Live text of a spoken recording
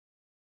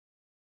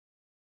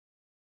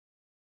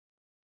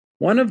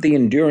One of the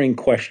enduring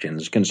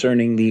questions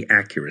concerning the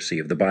accuracy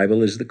of the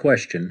Bible is the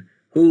question,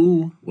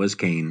 who was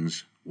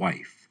Cain's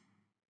wife?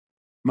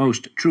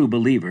 Most true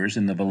believers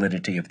in the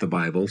validity of the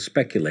Bible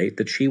speculate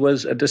that she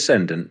was a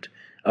descendant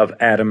of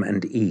Adam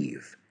and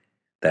Eve,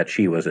 that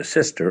she was a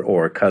sister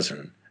or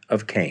cousin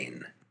of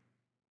Cain.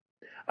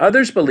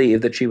 Others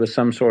believe that she was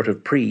some sort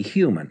of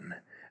pre-human,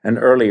 an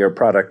earlier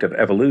product of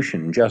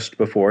evolution just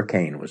before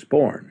Cain was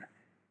born.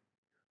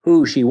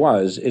 Who she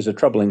was is a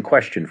troubling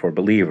question for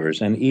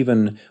believers and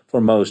even for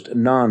most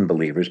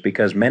non-believers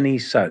because many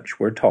such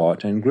were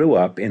taught and grew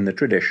up in the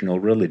traditional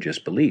religious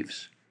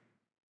beliefs.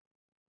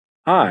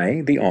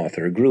 I, the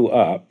author, grew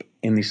up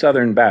in the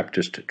Southern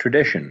Baptist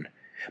tradition,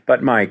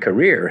 but my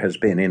career has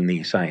been in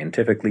the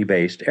scientifically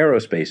based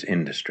aerospace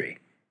industry.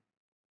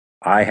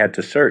 I had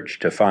to search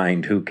to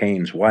find who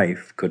Cain's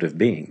wife could have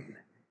been.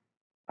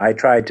 I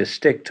tried to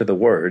stick to the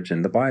words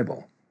in the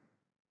Bible.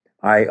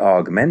 I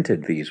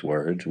augmented these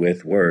words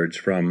with words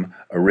from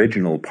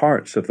original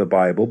parts of the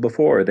Bible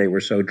before they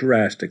were so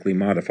drastically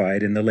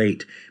modified in the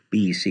late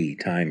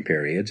BC time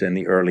periods and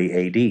the early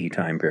AD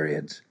time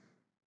periods.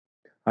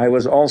 I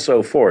was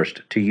also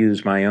forced to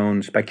use my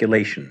own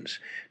speculations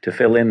to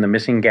fill in the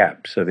missing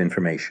gaps of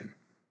information.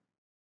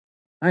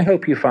 I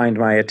hope you find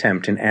my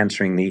attempt in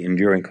answering the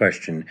enduring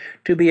question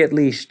to be at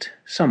least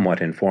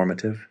somewhat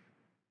informative.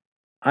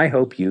 I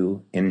hope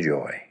you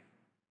enjoy.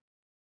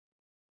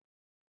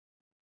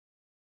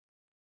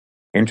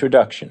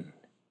 Introduction.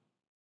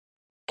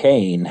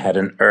 Cain had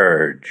an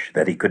urge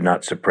that he could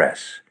not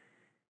suppress.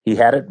 He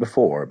had it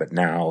before, but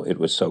now it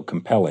was so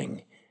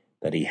compelling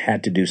that he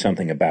had to do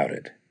something about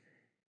it.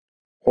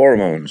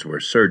 Hormones were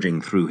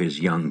surging through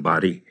his young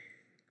body,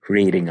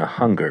 creating a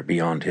hunger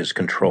beyond his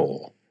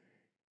control.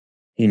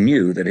 He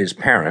knew that his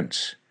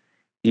parents,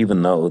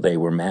 even though they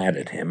were mad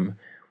at him,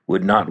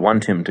 would not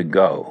want him to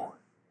go,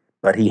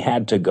 but he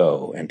had to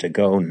go, and to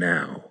go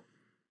now.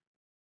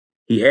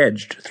 He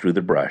edged through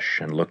the brush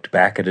and looked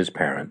back at his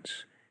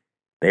parents.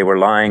 They were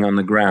lying on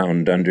the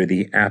ground under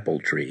the apple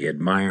tree,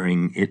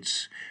 admiring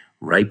its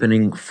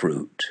ripening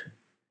fruit.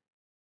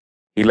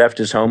 He left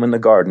his home in the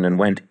garden and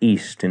went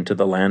east into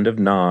the land of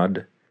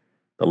Nod,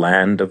 the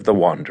land of the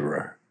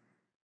wanderer.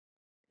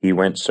 He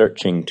went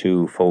searching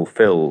to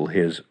fulfill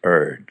his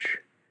urge.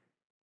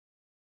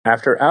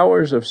 After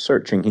hours of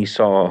searching, he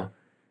saw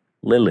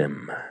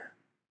Lilith.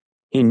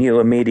 He knew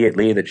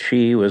immediately that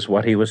she was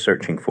what he was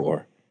searching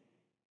for.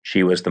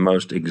 She was the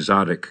most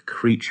exotic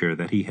creature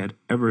that he had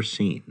ever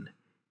seen.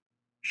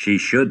 She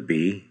should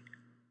be.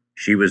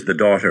 She was the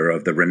daughter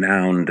of the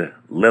renowned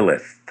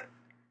Lilith.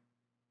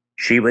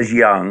 She was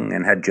young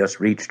and had just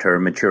reached her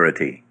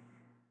maturity.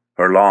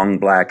 Her long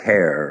black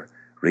hair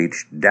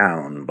reached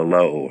down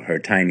below her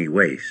tiny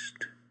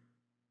waist.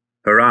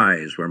 Her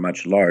eyes were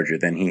much larger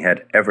than he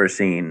had ever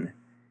seen,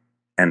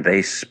 and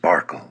they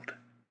sparkled.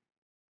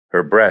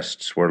 Her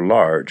breasts were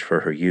large for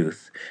her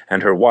youth,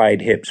 and her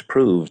wide hips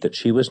proved that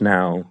she was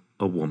now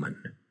a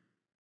woman.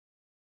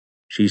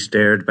 She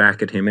stared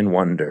back at him in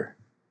wonder.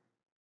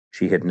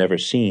 She had never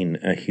seen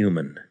a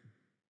human.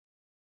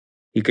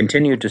 He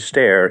continued to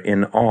stare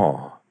in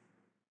awe.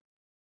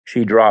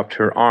 She dropped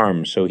her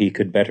arms so he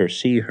could better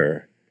see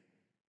her.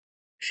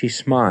 She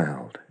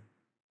smiled.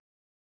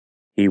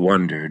 He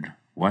wondered,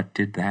 what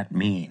did that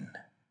mean?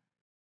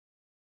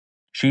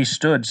 She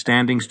stood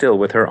standing still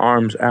with her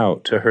arms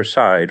out to her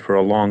side for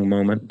a long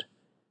moment.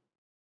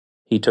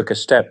 He took a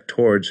step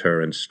towards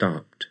her and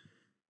stopped.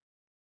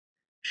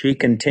 She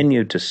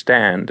continued to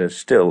stand as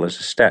still as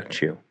a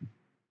statue.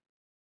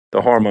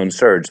 The hormone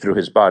surged through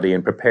his body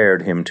and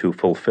prepared him to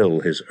fulfill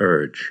his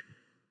urge.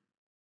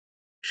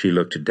 She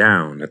looked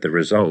down at the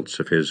results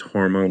of his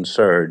hormone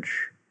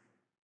surge,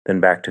 then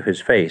back to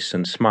his face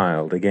and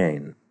smiled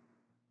again.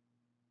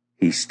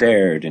 He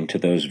stared into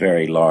those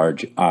very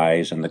large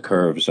eyes and the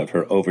curves of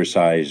her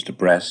oversized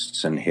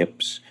breasts and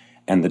hips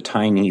and the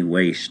tiny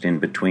waist in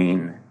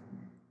between.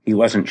 He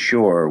wasn't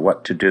sure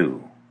what to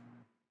do.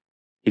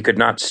 He could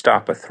not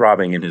stop a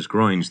throbbing in his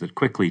groins that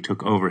quickly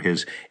took over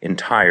his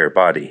entire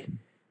body.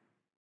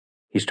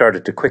 He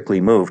started to quickly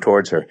move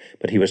towards her,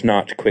 but he was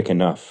not quick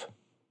enough.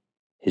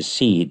 His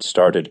seed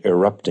started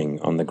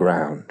erupting on the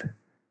ground.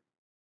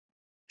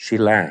 She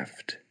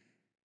laughed.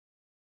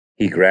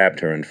 He grabbed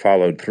her and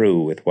followed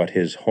through with what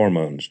his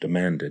hormones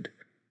demanded.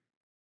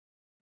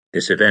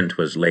 This event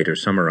was later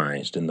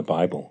summarized in the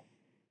Bible.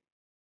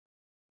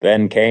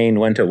 Then Cain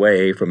went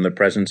away from the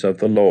presence of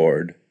the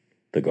Lord,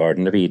 the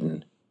Garden of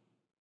Eden,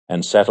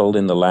 and settled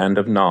in the land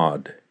of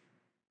Nod,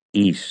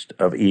 east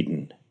of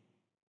Eden.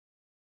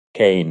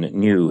 Cain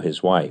knew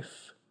his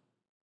wife.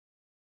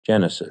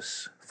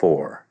 Genesis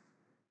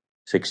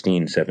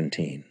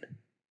 4:16-17.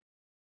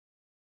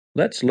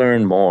 Let's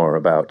learn more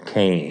about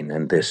Cain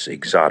and this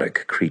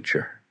exotic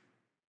creature.